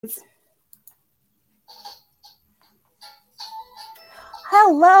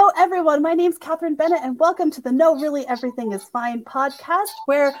Hello, everyone. My name's Kathryn Bennett, and welcome to the No Really Everything is Fine podcast,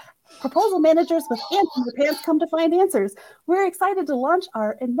 where proposal managers with ants in their pants come to find answers. We're excited to launch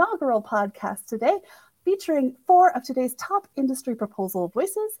our inaugural podcast today, featuring 4 of today's top industry proposal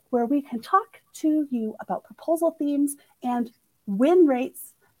voices, where we can talk to you about proposal themes and win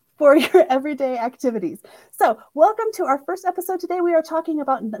rates for your everyday activities. So welcome to our first episode today. We are talking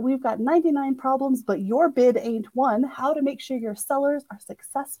about, we've got 99 problems, but your bid ain't one, how to make sure your sellers are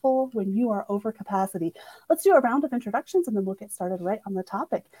successful when you are over capacity. Let's do a round of introductions and then we'll get started right on the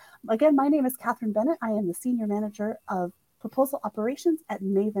topic. Again, my name is Kathryn Bennett. I am the Senior Manager of Proposal Operations at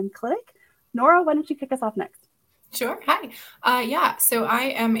Maven Clinic. Nora, why don't you kick us off next? Sure. Hi. So I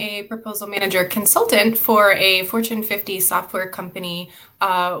am a proposal manager consultant for a Fortune 50 software company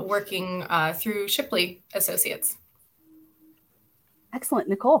working through Shipley Associates. Excellent.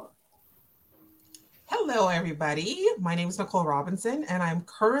 Nicole. Hello, everybody. My name is Nicole Robinson, and I'm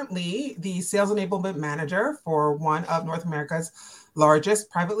currently the Sales Enablement Manager for one of North America's largest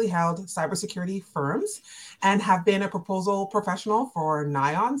privately held cybersecurity firms and have been a proposal professional for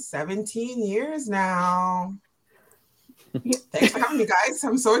nigh on 17 years now. Thanks for having me, guys.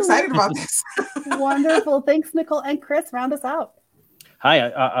 I'm so excited about this. Wonderful. Thanks, Nicole. And Chris, round us out.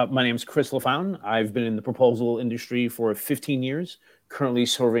 Hi, my name is Chris LaFountain. I've been in the proposal industry for 15 years, currently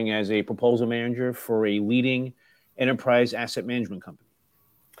serving as a proposal manager for a leading enterprise asset management company.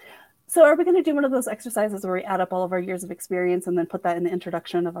 So are we going to do one of those exercises where we add up all of our years of experience and then put that in the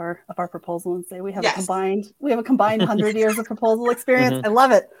introduction of our proposal and say we have a combined 100 years of proposal experience? Mm-hmm. I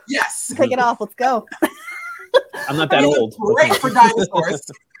love it. Yes. Take it off. Let's go. I'm not that old. Great for dinosaurs.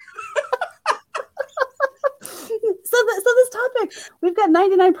 So this topic, we've got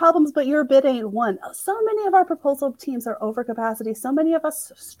 99 problems, but your bid ain't one. So many of our proposal teams are over capacity. So many of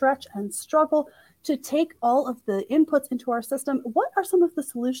us stretch and struggle to take all of the inputs into our system. What are some of the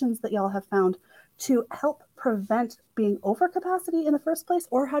solutions that y'all have found to help prevent being over capacity in the first place?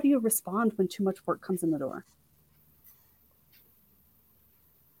 Or how do you respond when too much work comes in the door?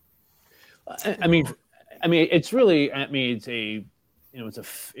 I mean, it's really,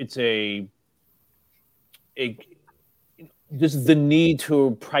 just the need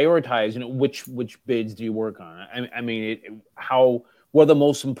to prioritize, which bids do you work on? What are the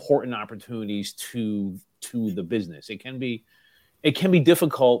most important opportunities to the business? It can be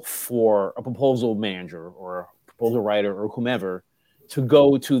difficult for a proposal manager or a proposal writer or whomever to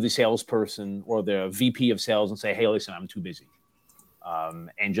go to the salesperson or the VP of sales and say, hey, listen, I'm too busy.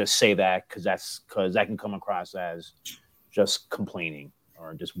 And just say that because that can come across as just complaining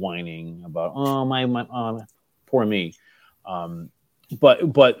or just whining about, oh, my poor me.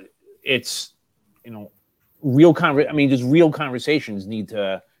 But it's, real conversations need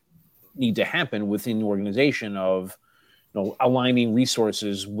to happen within the organization of, aligning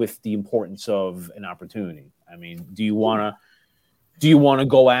resources with the importance of an opportunity. I mean, do you want to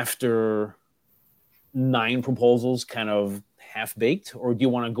go after 9 proposals kind of half-baked, or do you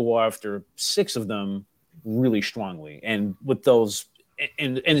want to go after 6 of them really strongly? And with those,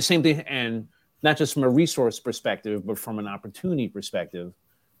 and the same thing, and not just from a resource perspective, but from an opportunity perspective,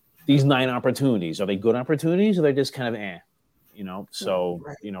 these 9 opportunities, are they good opportunities, or are they just kind of So,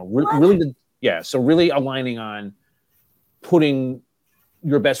 really aligning on putting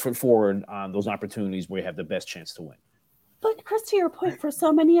your best foot forward on those opportunities where you have the best chance to win. But Chris, to your point, for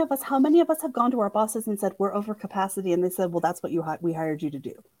so many of us, how many of us have gone to our bosses and said, we're over capacity? And they said, well, that's what we hired you to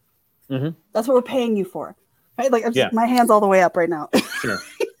do. Mm-hmm. That's what we're paying you for. Right? Like, my hand's all the way up right now. Sure.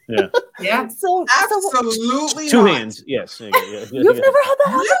 Yeah. Yeah. So absolutely. Two not. Hands. Yes. You've never had that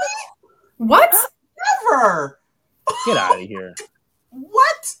happen? What? Never. Get out of here.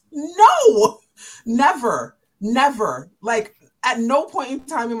 What? No. Never. Like, at no point in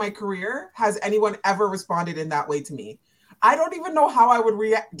time in my career has anyone ever responded in that way to me. I don't even know how I would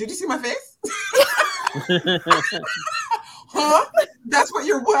react. Did you see my face? Huh? That's what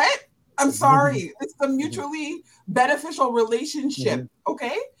you're what? I'm sorry. It's a mutually beneficial relationship.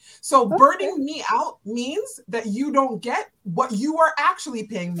 Okay? So burning me out means that you don't get what you are actually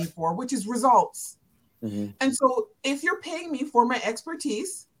paying me for, which is results. Mm-hmm. And so if you're paying me for my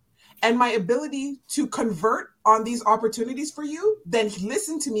expertise and my ability to convert on these opportunities for you, then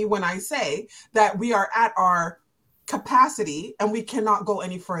listen to me when I say that we are at our capacity and we cannot go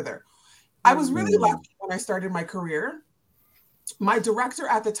any further. I was really lucky when I started my career. My director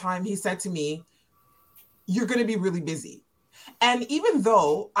at the time, he said to me, you're going to be really busy. And even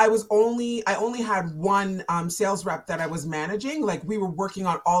though I only had one sales rep that I was managing, like we were working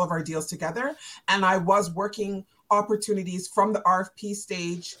on all of our deals together, and I was working opportunities from the RFP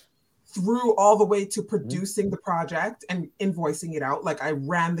stage through all the way to producing the project and invoicing it out. Like I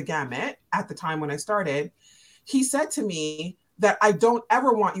ran the gamut at the time when I started. He said to me that I don't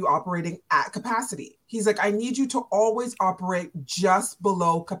ever want you operating at capacity. He's like, I need you to always operate just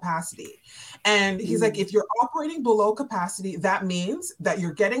below capacity. And he's like, if you're operating below capacity, that means that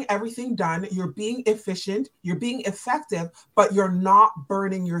you're getting everything done, you're being efficient, you're being effective, but you're not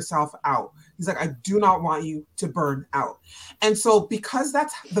burning yourself out. He's like, I do not want you to burn out. And so because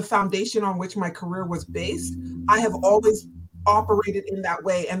that's the foundation on which my career was based, I have always operated in that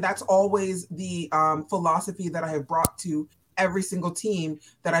way. And that's always the philosophy that I have brought to every single team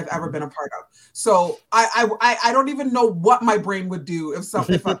that I've ever been a part of. So I don't even know what my brain would do if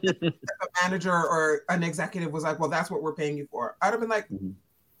a manager or an executive was like, well, that's what we're paying you for. I'd have been like,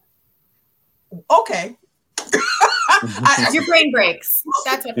 okay. Your brain breaks.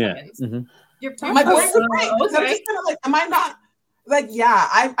 That's what happens. My brain would break. Okay. I'm just kind of like, am I not? Like,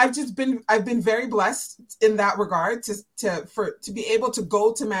 yeah, I've been very blessed in that regard to be able to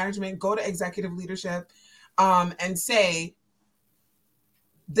go to management, go to executive leadership, and say,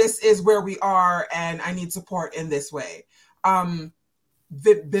 this is where we are, and I need support in this way. I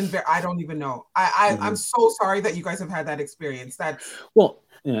don't even know. I'm so sorry that you guys have had that experience. Wow.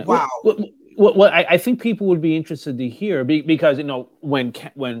 Well, I think people would be interested to hear because when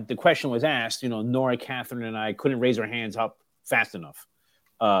the question was asked, Nora, Kathryn, and I couldn't raise our hands up fast enough.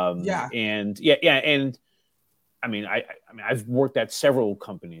 And I mean, I've worked at several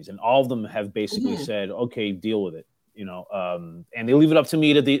companies, and all of them have basically said, "Okay, deal with it," and they leave it up to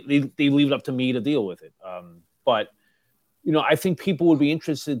me to they leave it up to me to deal with it. But I think people would be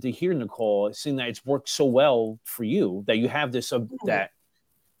interested to hear, Nicole, seeing that it's worked so well for you that you have this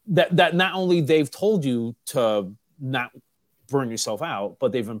that not only they've told you to not burn yourself out,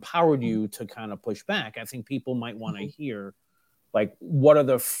 but they've empowered you to kind of push back. I think people might want to hear, like, what are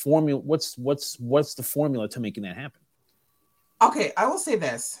the formula? What's the formula to making that happen? Okay, I will say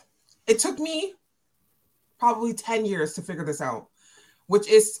this. It took me probably 10 years to figure this out, which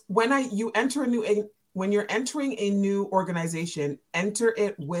is when you're entering a new organization, enter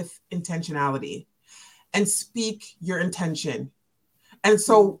it with intentionality and speak your intention. And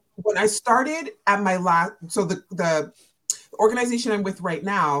so when I started at my the organization I'm with right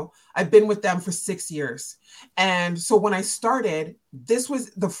now, I've been with them for 6 years. And so when I started, this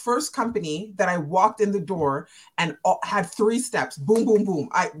was the first company that I walked in the door and had 3 steps, boom, boom, boom.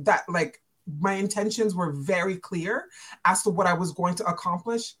 My intentions were very clear as to what I was going to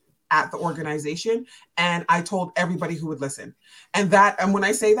accomplish at the organization. And I told everybody who would listen. And when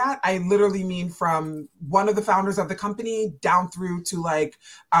I say that, I literally mean from one of the founders of the company down through to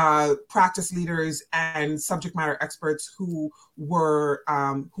practice leaders and subject matter experts who work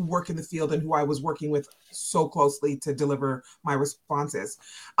in the field and who I was working with so closely to deliver my responses.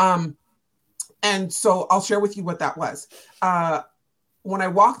 And so I'll share with you what that was. When I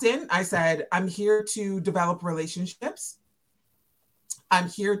walked in, I said, I'm here to develop relationships. I'm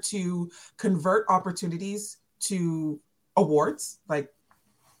here to convert opportunities to awards,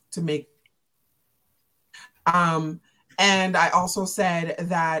 to make. And I also said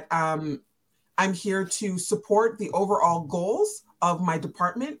that I'm here to support the overall goals of my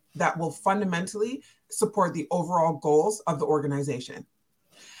department that will fundamentally support the overall goals of the organization.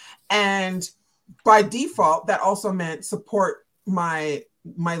 And by default, that also meant support my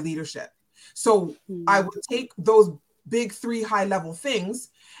leadership. So I would take those big 3 high-level things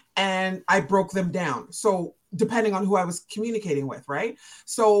and I broke them down. So depending on who I was communicating with, right?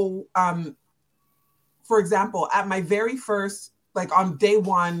 So for example, at my very first, on day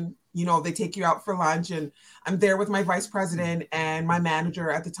 1, they take you out for lunch and I'm there with my vice president and my manager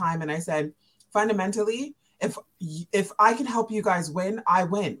at the time. And I said, fundamentally, if I can help you guys win, I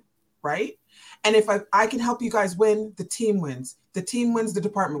win, right? And if I can help you guys win, the team wins. The team wins, the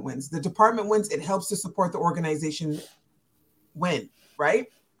department wins. The department wins, it helps to support the organization win, right?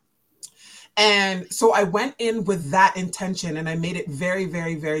 And so I went in with that intention and I made it very,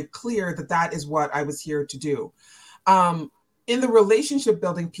 very, very clear that that is what I was here to do. In the relationship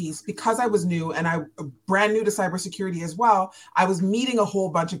building piece, because I was new and I brand new to cybersecurity as well, I was meeting a whole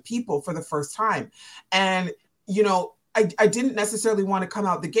bunch of people for the first time. And, I didn't necessarily want to come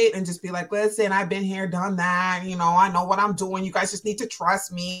out the gate and just be like, listen, I've been here, done that. I know what I'm doing. You guys just need to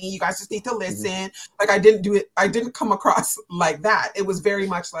trust me. You guys just need to listen. I didn't do it. I didn't come across like that. It was very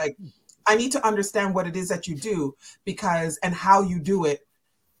much like, I need to understand what it is that you do and how you do it.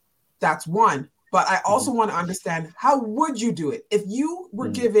 That's one. But I also want to understand, how would you do it? If you were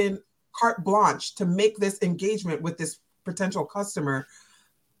given carte blanche to make this engagement with this potential customer,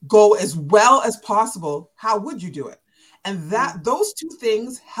 go as well as possible, how would you do it? And that those two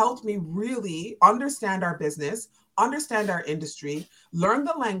things helped me really understand our business, understand our industry, learn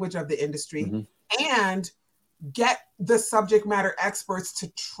the language of the industry, and get the subject matter experts to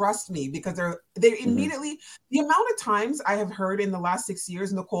trust me, because they immediately, the amount of times I have heard in the last 6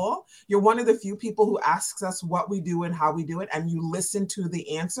 years, Nicole, you're one of the few people who asks us what we do and how we do it, and you listen to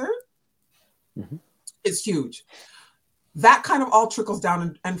the answer, is huge. That kind of all trickles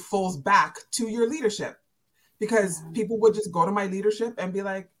down and falls back to your leadership, because people would just go to my leadership and be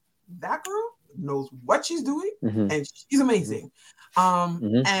like, that girl knows what she's doing and she's amazing.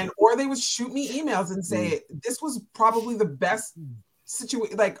 Or they would shoot me emails and say, this was probably the best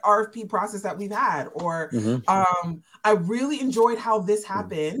RFP process that we've had, or I really enjoyed how this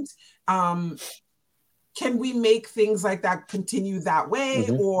happened. Can we make things like that continue that way?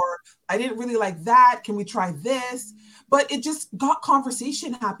 Or I didn't really like that. Can we try this? But it just got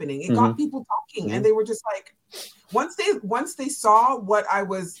conversation happening. It got people talking, and they were just like, once they saw what I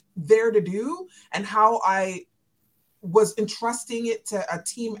was there to do and how I was entrusting it to a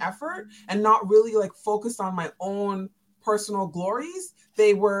team effort and not really like focused on my own personal glories,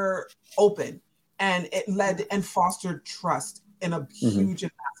 they were open, and it led and fostered trust in a huge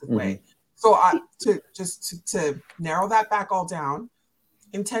and massive way. So to narrow that back all down,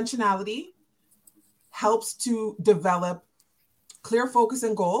 intentionality helps to develop clear focus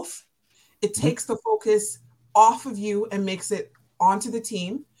and goals. It takes the focus off of you and makes it onto the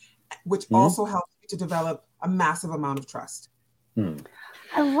team, which also helps you to develop a massive amount of trust.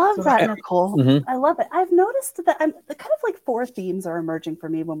 I love that, Nicole. I love it. I've noticed that kind of like 4 themes are emerging for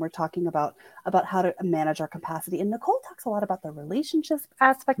me when we're talking about how to manage our capacity. And Nicole talks a lot about the relationships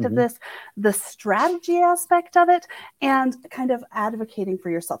aspect of this, the strategy aspect of it, and kind of advocating for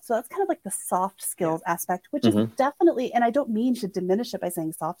yourself. So that's kind of like the soft skills aspect, which is definitely, and I don't mean to diminish it by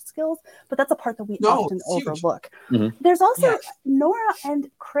saying soft skills, but that's a part that we often overlook. There's also Nora and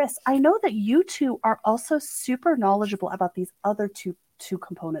Chris. I know that you two are also super knowledgeable about these other two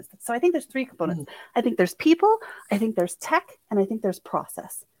components. So I think there's 3 components. I think there's people, I think there's tech, and I think there's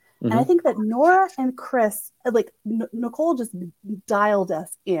process. And I think that Nora and Chris, like Nicole just dialed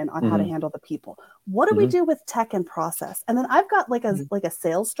us in on how to handle the people. What do we do with tech and process? And then I've got like a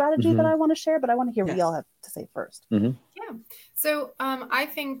sales strategy that I want to share, but I want to hear what y'all have to say first. Yeah. So I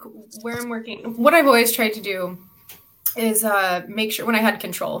think where I'm working, what I've always tried to do is make sure when I had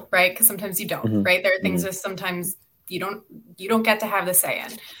control, right? Because sometimes you don't, right? There are things that sometimes you don't get to have the say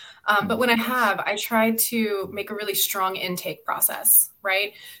in. But when I tried to make a really strong intake process,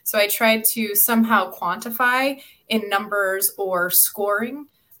 right? So I tried to somehow quantify in numbers or scoring,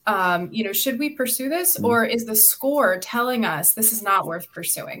 should we pursue this, or is the score telling us this is not worth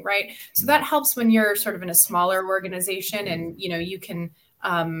pursuing, right? So that helps when you're sort of in a smaller organization and, you can,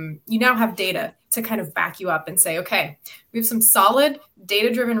 you now have data to kind of back you up and say, okay, we have some solid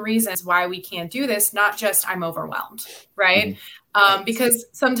data-driven reasons why we can't do this, not just I'm overwhelmed, right? Because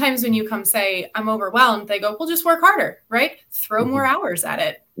sometimes when you come say, I'm overwhelmed, they go, well, just work harder, right? Throw more hours at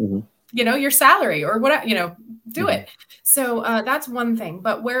it, your salary or what, do it. So that's one thing.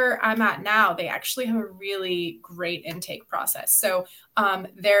 But where I'm at now, they actually have a really great intake process. So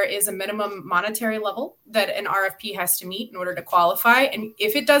there is a minimum monetary level that an RFP has to meet in order to qualify. And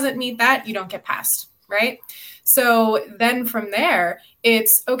if it doesn't meet that, you don't get passed, right? So then from there,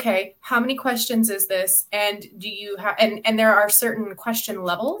 it's okay, how many questions is this? And do you have, and there are certain question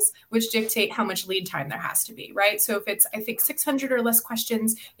levels which dictate how much lead time there has to be, right? So if it's, I think 600 or less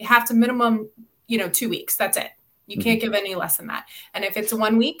questions, you have to minimum, 2 weeks. That's it. You can't give any less than that. And if it's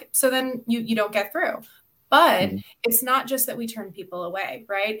 1 week, so then you don't get through. But it's not just that we turn people away,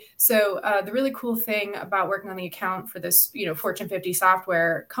 right? So the really cool thing about working on the account for this, Fortune 50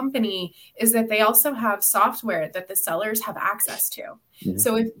 software company is that they also have software that the sellers have access to.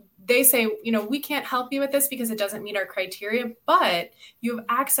 So if they say, we can't help you with this because it doesn't meet our criteria, but you have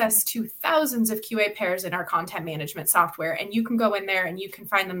access to thousands of QA pairs in our content management software, and you can go in there and you can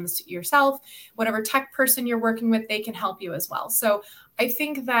find them yourself. Whatever tech person you're working with, they can help you as well. So I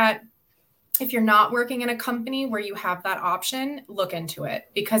think that if you're not working in a company where you have that option, look into it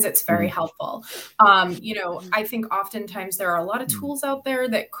because it's very helpful. I think oftentimes there are a lot of tools out there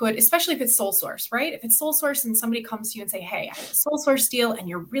that could, especially if it's sole source, right? If it's sole source and somebody comes to you and say, hey, I have a sole source deal and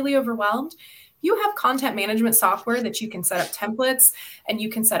you're really overwhelmed, you have content management software that you can set up templates and you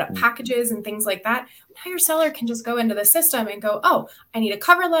can set up packages and things like that. Now your seller can just go into the system and go, oh, I need a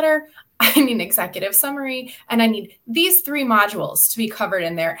cover letter. I need an executive summary, and I need these 3 modules to be covered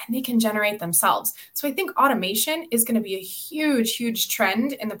in there, and they can generate themselves. So I think automation is going to be a huge, huge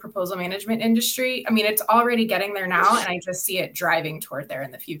trend in the proposal management industry. I mean, it's already getting there now, and I just see it driving toward there in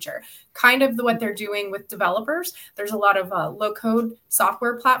the future. Kind of what they're doing with developers. There's a lot of low-code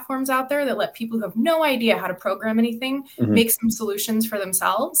software platforms out there that let people who have no idea how to program anything make some solutions for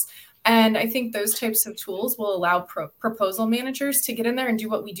themselves. And I think those types of tools will allow proposal managers to get in there and do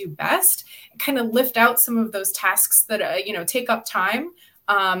what we do best, kind of lift out some of those tasks that, take up time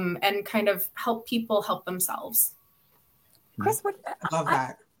and kind of help people help themselves. Chris, I love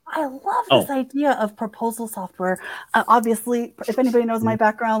that. I love this idea of proposal software. Obviously, if anybody knows my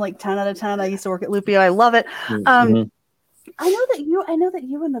background, like 10 out of 10, I used to work at Lupio. I love it. I know that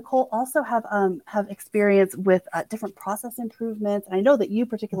you and Nicole also have experience with different process improvements, and I know that you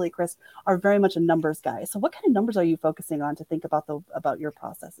particularly, Chris, are very much a numbers guy. So, what kind of numbers are you focusing on to think about your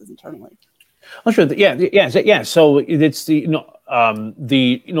processes internally? Oh, sure. Yeah. So it's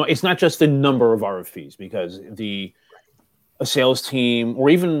it's not just the number of RFPs, because a sales team or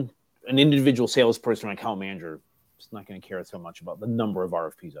even an individual salesperson or account manager is not going to care so much about the number of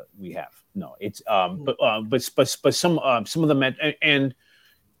RFPs that we have. No, it's but some of them and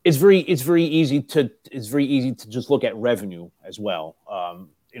it's very easy to just look at revenue as well.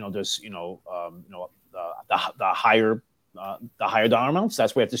 The higher dollar amounts.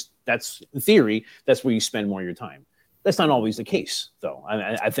 That's in theory. That's where you spend more of your time. That's not always the case, though.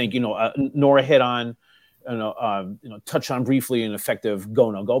 I think Nora hit on. Touch on briefly an effective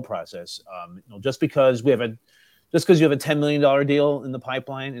go-no-go process. Just because you have a $10 million deal in the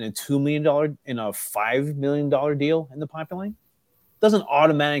pipeline and a $2 million and a $5 million deal in the pipeline, doesn't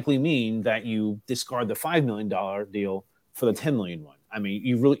automatically mean that you discard the $5 million deal for the $10 million one. I mean,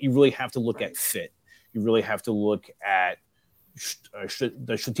 you really have to look at fit. You really have to look at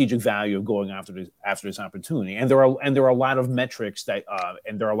the strategic value of going after this opportunity. And there are a lot of metrics that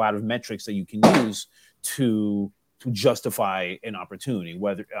you can use to justify an opportunity.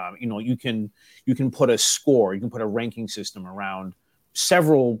 Whether you can put a score, you can put a ranking system around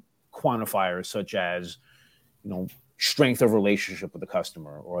several quantifiers, such as strength of relationship with the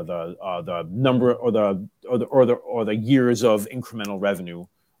customer, or the number, or the years of incremental revenue.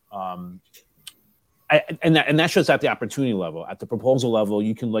 And that's just at the opportunity level. At the proposal level,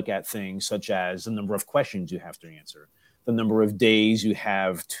 you can look at things such as the number of questions you have to answer, the number of days you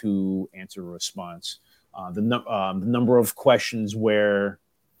have to answer a response, the number of questions or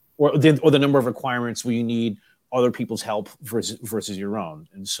the number of requirements where you need other people's help versus your own.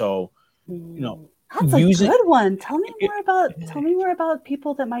 And so, that's a good one. Tell me more about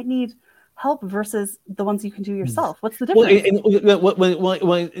people that might need help versus the ones you can do yourself. What's the difference?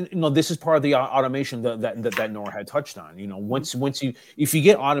 This is part of the automation that Nora had touched on. If you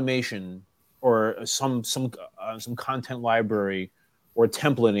get automation or some content library or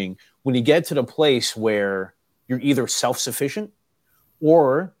templating, when you get to the place where you're either self-sufficient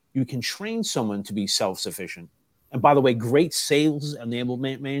or you can train someone to be self-sufficient. And by the way, great sales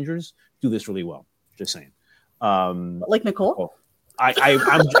enablement managers do this really well. Just saying. Like Nicole? I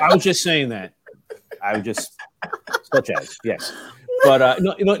was just saying that. Such as, yes. But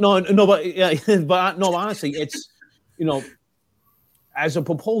honestly, it's as a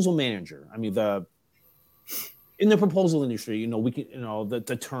proposal manager, I mean, in the proposal industry, we can,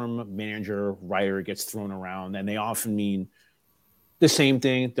 the term manager, writer gets thrown around, and they often mean the same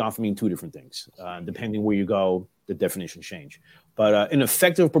thing. They often mean two different things. Depending where you go, the definitions change. But an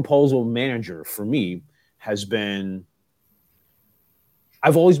effective proposal manager for me has been,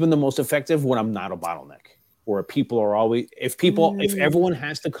 I've always been the most effective when I'm not a bottleneck, or people are always, if everyone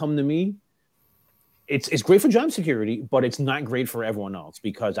has to come to me, it's great for job security, but it's not great for everyone else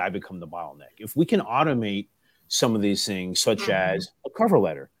because I become the bottleneck. If we can automate some of these things, such as a cover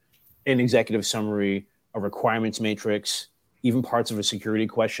letter, an executive summary, a requirements matrix, even parts of a security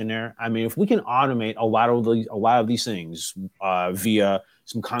questionnaire. I mean, if we can automate a lot of these things via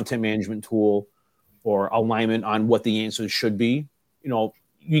some content management tool or alignment on what the answers should be,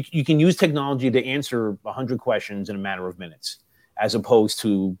 you can use technology to answer 100 questions in a matter of minutes, as opposed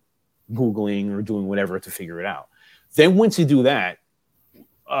to Googling or doing whatever to figure it out. Then once you do that,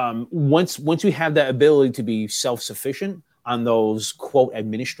 once you have that ability to be self-sufficient on those, quote,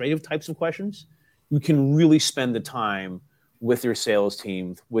 administrative types of questions, you can really spend the time with your sales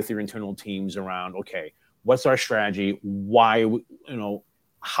team, with your internal teams around, okay, what's our strategy? Why,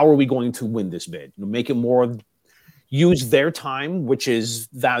 how are we going to win this bid? Make it more, use their time, which is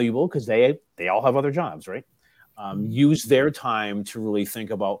valuable because they all have other jobs, right? Use their time to really think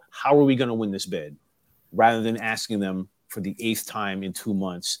about how are we going to win this bid, rather than asking them for the 8th time in 2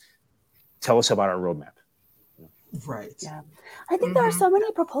 months, tell us about our roadmap. Right. Yeah. I think there are so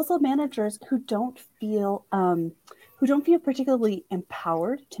many proposal managers who don't feel particularly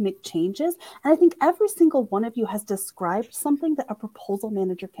empowered to make changes. And I think every single one of you has described something that a proposal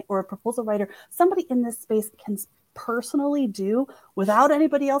manager or a proposal writer, somebody in this space can personally do without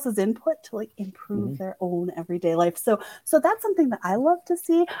anybody else's input to like improve their own everyday life. So that's something that I love to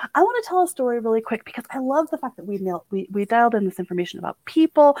see. I want to tell a story really quick because I love the fact that we dialed in this information about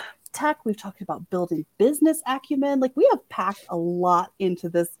people, tech. We've talked about building business acumen. Like we have packed a lot into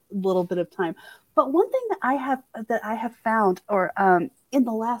this little bit of time. But one thing that I have found, or in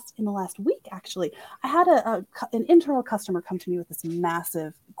the last week, actually, I had an internal customer come to me with this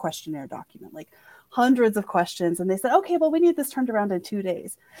massive questionnaire document, like hundreds of questions, and they said, "Okay, well, we need this turned around in 2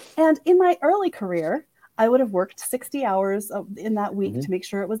 days." And in my early career, I would have worked 60 hours in that week to make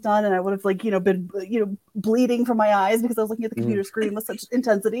sure it was done, and I would have been bleeding from my eyes because I was looking at the computer screen with such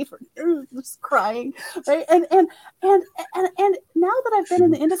intensity, for just crying, right? And now that I've been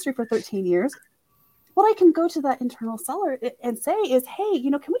in the industry for 13 years. What I can go to that internal seller and say is, hey,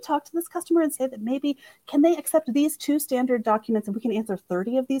 can we talk to this customer and say that maybe can they accept these 2 standard documents and we can answer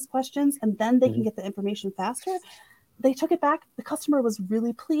 30 of these questions and then they can get the information faster? They took it back. The customer was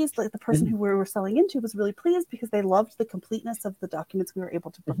really pleased. Like the person who we were selling into was really pleased because they loved the completeness of the documents we were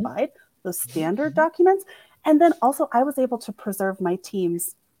able to provide, those standard documents. And then also I was able to preserve my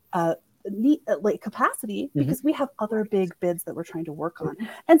team's capacity because we have other big bids that we're trying to work on.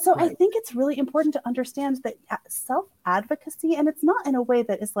 And so I think it's really important to understand that self-advocacy, and it's not in a way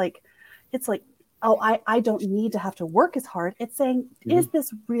that is like, it's like, oh, I don't need to have to work as hard. It's saying, is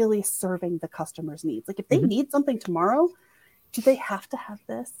this really serving the customer's needs? Like if they need something tomorrow, do they have to have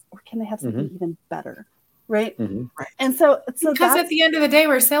this or can they have something even better? Right. And so because at the end of the day,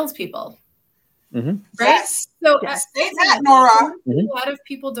 we're salespeople. Right? Yes. So Nora. A lot of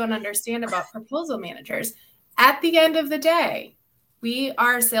people don't understand about proposal managers. At the end of the day, we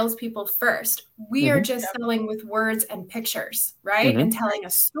are salespeople first. We are just selling with words and pictures, right? And telling a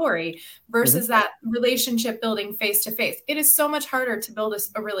story versus that relationship building face to face. It is so much harder to build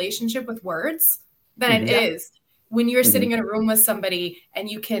a relationship with words than it is when you're sitting in a room with somebody and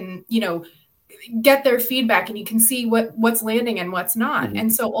you can, get their feedback and you can see what's landing and what's not.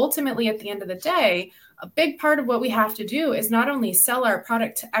 And so ultimately at the end of the day, a big part of what we have to do is not only sell our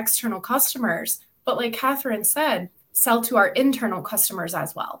product to external customers, but like Kathryn said, sell to our internal customers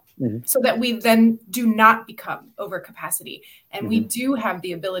as well, so that we then do not become overcapacity. And we do have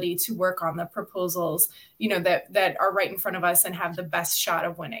the ability to work on the proposals, that are right in front of us and have the best shot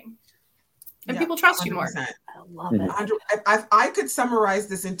of winning. And people trust 100%. You more. I love it. If I could summarize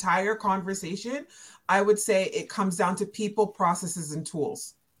this entire conversation, I would say it comes down to people, processes, and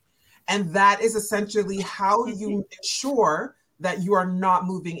tools. And that is essentially how you ensure that you are not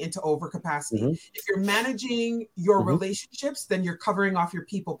moving into overcapacity. If you're managing your relationships, then you're covering off your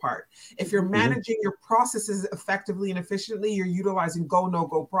people part. If you're managing your processes effectively and efficiently, you're utilizing go,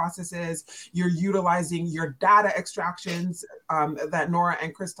 no-go processes. You're utilizing your data extractions that Nora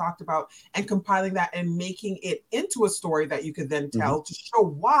and Chris talked about and compiling that and making it into a story that you could then tell to show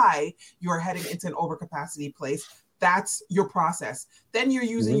why you're heading into an overcapacity place. That's your process. Then you're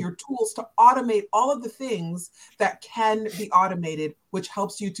using your tools to automate all of the things that can be automated, which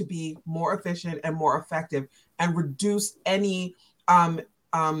helps you to be more efficient and more effective and reduce any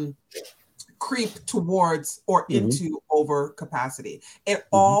creep towards or into overcapacity. And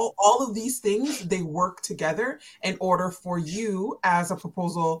all of these things, they work together in order for you as a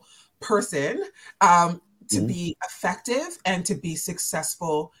proposal person to be effective and to be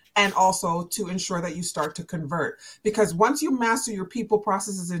successful, and also to ensure that you start to convert. Because once you master your people,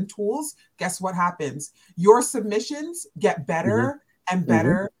 processes, and tools, guess what happens? Your submissions get better and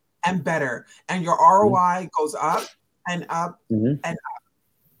better and better, and your ROI goes up and up and up.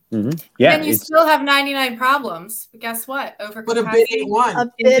 Yeah, and you still have 99 problems. But guess what? Overcapacity. But a bid ain't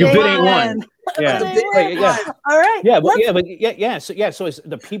one. Your bid ain't one. Yeah. All right. So it's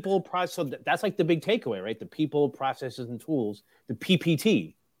the people process. So that's like the big takeaway, right? The people, processes, and tools. The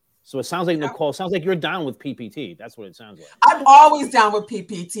PPT. So it sounds like Nicole. Sounds like you're down with PPT. That's what it sounds like. I'm always down with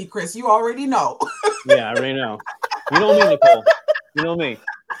PPT, Chris. You already know. Yeah, I already know. You know me, Nicole. You know me.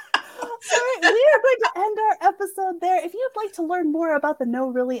 All right, we are going to end our episode there. If you'd like to learn more about the No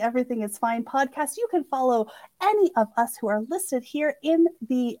Really Everything Is Fine podcast, you can follow any of us who are listed here in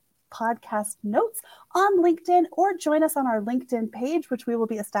the podcast notes on LinkedIn, or join us on our LinkedIn page, which we will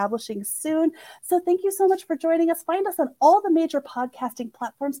be establishing soon. So thank you so much for joining us. Find us on all the major podcasting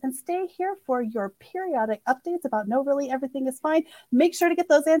platforms and stay here for your periodic updates about No Really Everything Is Fine. Make sure to get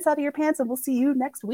those ants out of your pants, and we'll see you next week.